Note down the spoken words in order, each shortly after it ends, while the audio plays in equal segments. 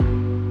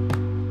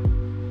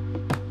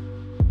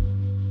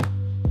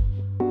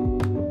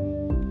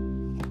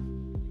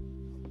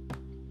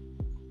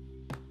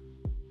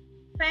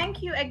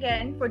thank you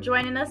again for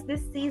joining us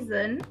this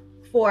season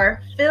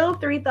for Phil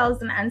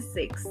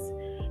 3006.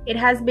 It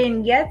has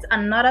been yet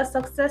another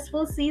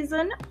successful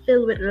season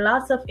filled with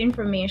lots of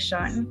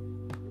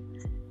information.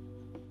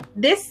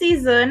 This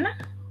season,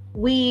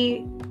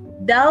 we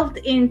delved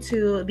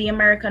into the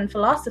American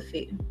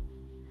philosophy,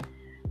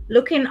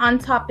 looking on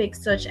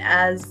topics such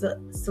as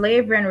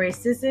slavery and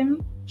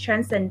racism,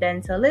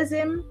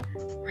 transcendentalism,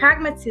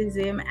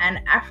 pragmatism,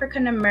 and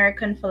African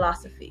American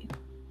philosophy.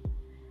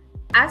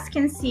 As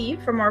can see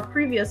from our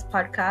previous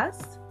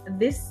podcast,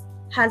 this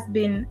has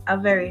been a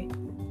very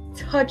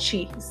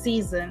touchy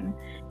season,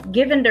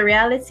 given the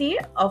reality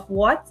of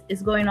what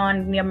is going on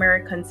in the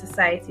American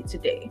society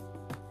today.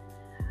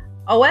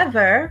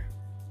 However,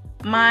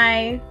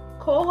 my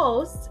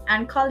co-hosts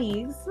and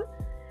colleagues,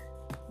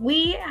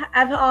 we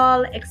have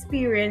all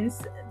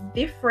experienced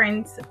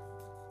different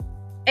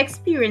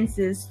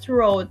experiences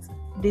throughout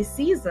this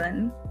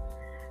season.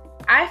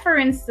 I, for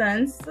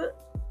instance,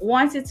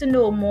 wanted to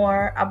know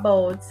more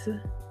about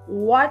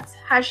what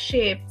has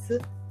shaped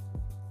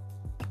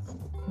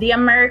the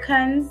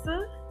Americans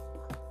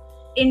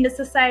in the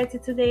society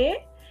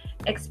today,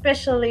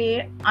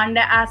 especially on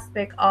the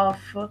aspect of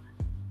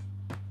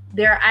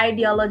their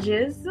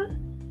ideologies,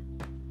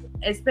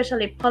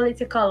 especially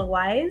political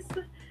wise,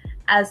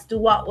 as to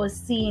what was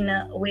seen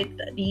with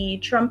the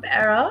Trump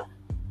era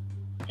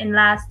in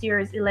last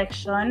year's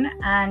election,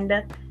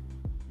 and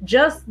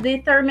just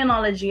the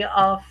terminology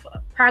of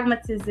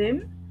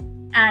pragmatism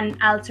and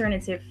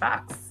alternative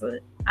facts.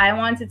 I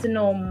wanted to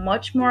know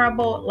much more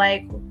about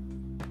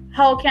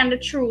how can the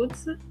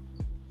truth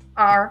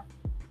not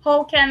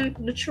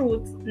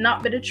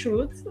be the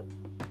truth,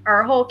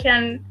 or how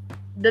can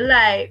the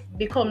lie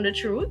become the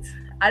truth,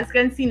 as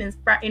can see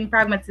in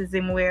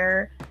pragmatism,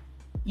 where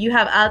you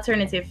have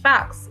alternative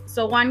facts.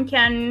 So one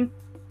can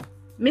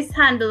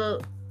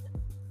mishandle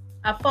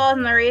a false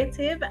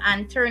narrative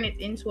and turn it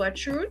into a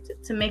truth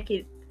to make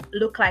it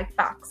look like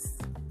facts.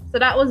 So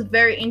that was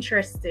very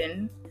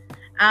interesting.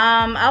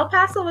 I'll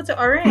pass over to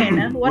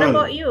Oren. What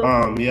about you?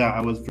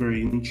 I was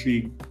very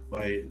intrigued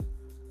by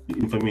the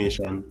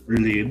information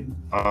relayed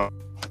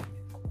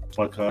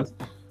podcast.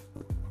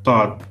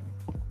 Thought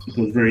it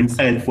was very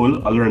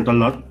insightful. I learned a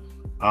lot.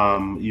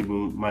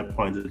 Even my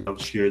points that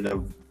I've shared,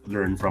 I've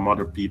learned from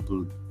other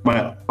people,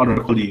 my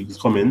other colleagues'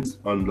 comments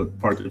on the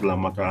particular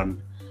matter,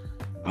 and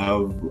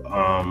I've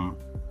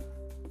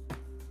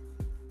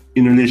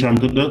in relation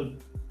to the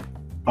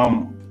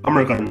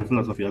American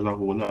philosophy as a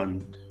whole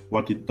and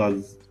what it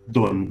has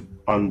done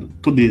on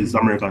today's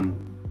American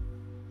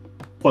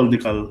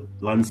political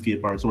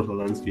landscape or social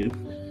landscape.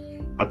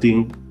 I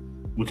think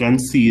we can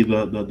see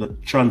the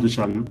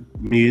transition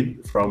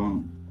made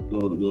from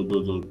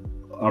the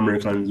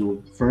Americans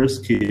who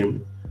first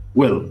came,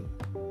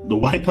 the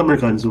white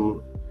Americans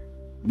who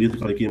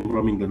basically came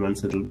from England and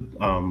settled,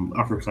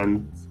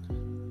 Africans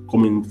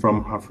coming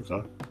from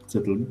Africa,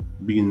 settled,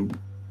 being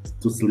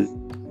to slave,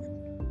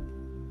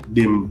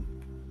 them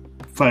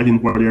fighting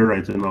for their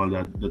rights and all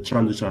that. The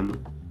transition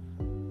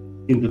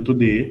into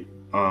today,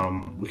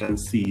 we can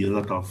see a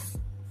lot of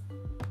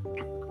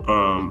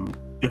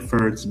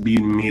efforts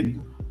being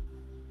made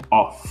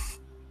of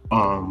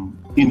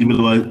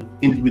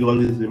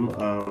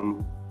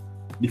individualism,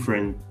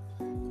 different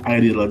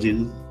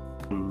ideologies,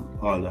 and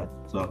all that.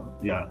 So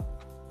yeah,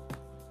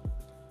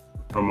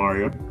 from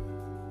Mario.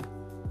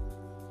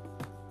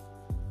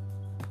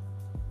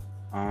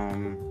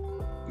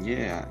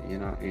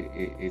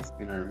 It's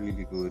been a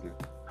really good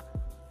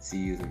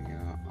season.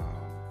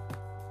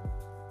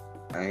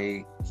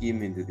 I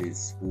came into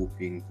this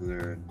hoping to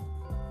learn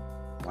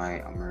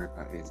why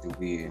America is the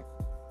way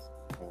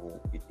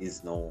it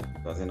is now,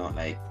 because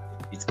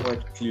it's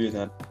quite clear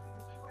that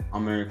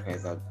America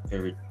is a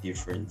very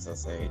different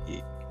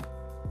society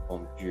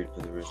compared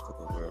to the rest of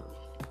the world.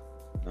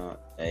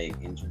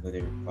 In terms of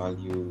their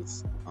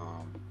values,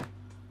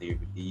 their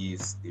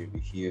beliefs, their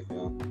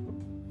behavior,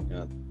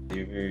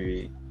 they're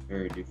very,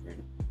 very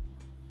different.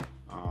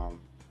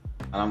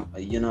 And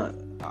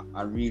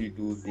I really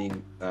do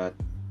think that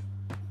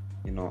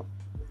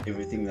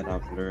everything that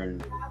I've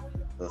learned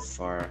thus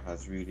far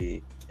has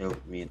really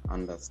helped me in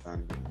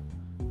understanding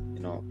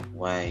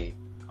why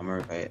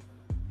America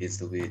is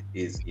the way it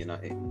is.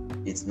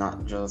 It's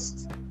not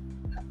just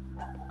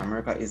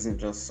America isn't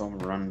just some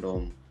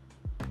random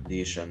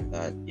nation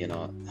that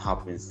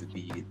happens to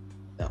be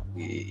that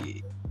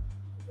way.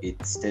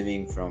 It's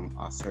stemming from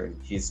a certain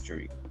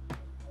history,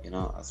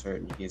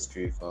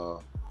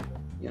 for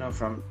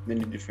from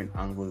many different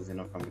angles,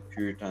 from the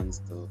Puritans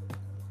to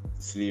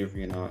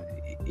slavery.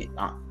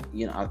 I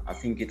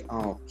think it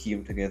all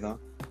came together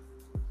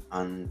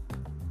and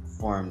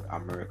formed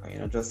America.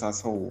 Just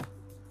as how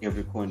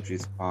every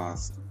country's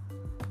past,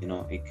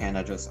 it kind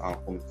of just all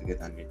comes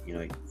together and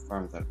it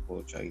forms that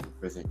culture in the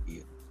present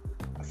day.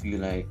 I feel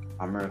like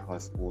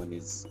America's own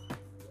is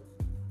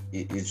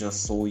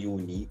just so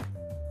unique.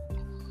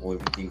 How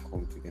everything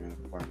comes together and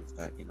forms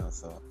that.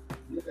 So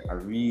I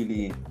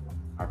really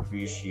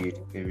appreciate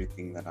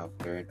everything that I've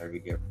learned. I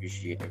really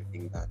appreciate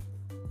everything that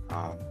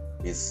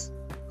this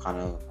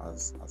Connell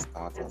has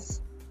taught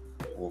us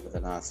over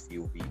the last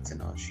few weeks.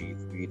 She's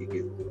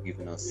really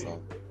given us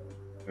some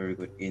very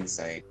good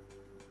insight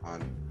on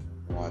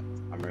what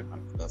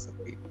American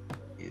philosophy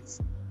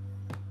is.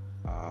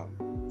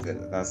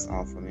 That's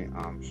all for me.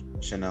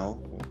 Chanel,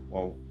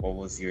 what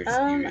was your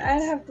experience?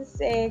 I'd have to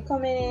say,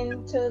 coming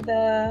into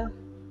the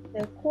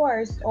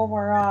course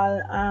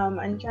overall,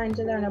 and trying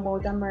to learn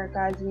about America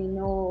as we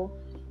know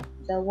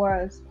the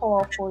world's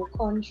powerful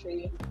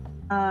country,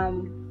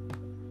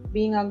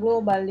 being a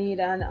global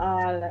leader and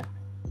all,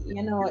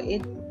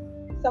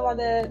 some of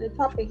the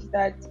topics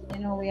that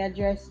we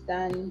addressed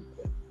and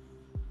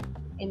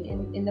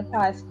in the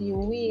past few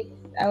weeks,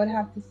 I would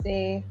have to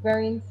say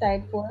very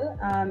insightful.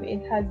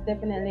 It has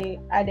definitely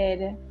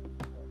added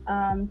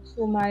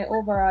to my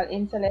overall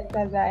intellect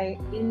as I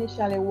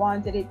initially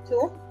wanted it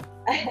to.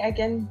 I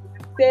can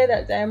say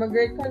that I'm a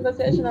great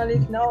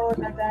conversationalist now,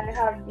 that I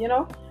have,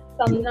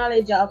 some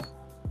knowledge of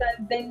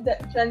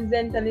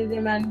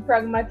transcendentalism and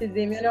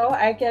pragmatism.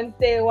 I can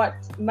say what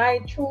my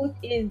truth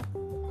is,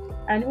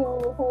 and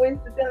who is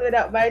to tell me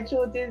that my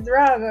truth is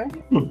wrong.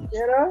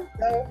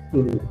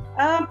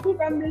 So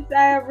from this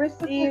I have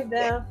received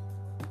a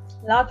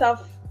lot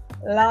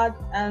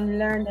and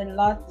learned a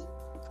lot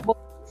about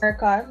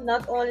America,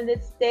 not only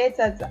the states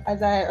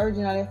as I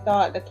originally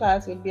thought the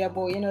class would be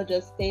about,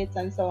 just states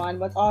and so on,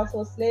 but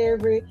also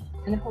slavery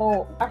and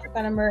how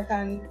African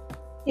American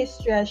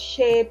history has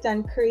shaped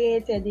and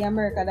created the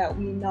America that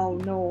we now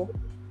know.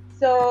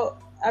 So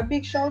a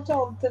big shout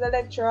out to the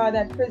lecturer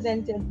that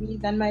presented these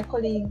and my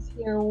colleagues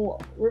here who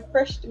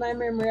refreshed my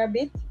memory a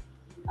bit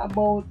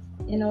about,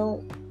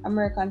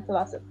 American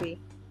philosophy.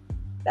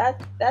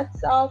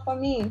 That's all for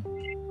me.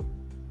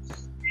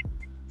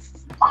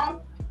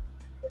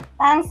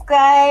 Thanks,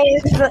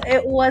 guys.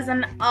 It was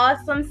an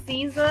awesome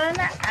season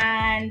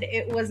and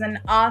it was an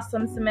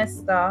awesome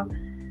semester.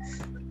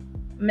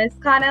 Miss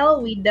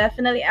Connell, we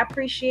definitely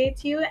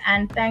appreciate you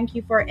and thank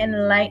you for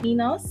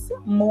enlightening us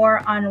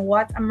more on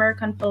what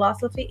American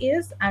philosophy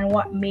is and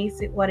what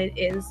makes it what it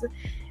is.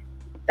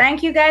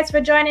 Thank you guys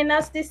for joining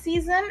us this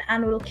season,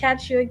 and we'll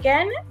catch you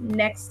again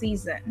next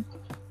season.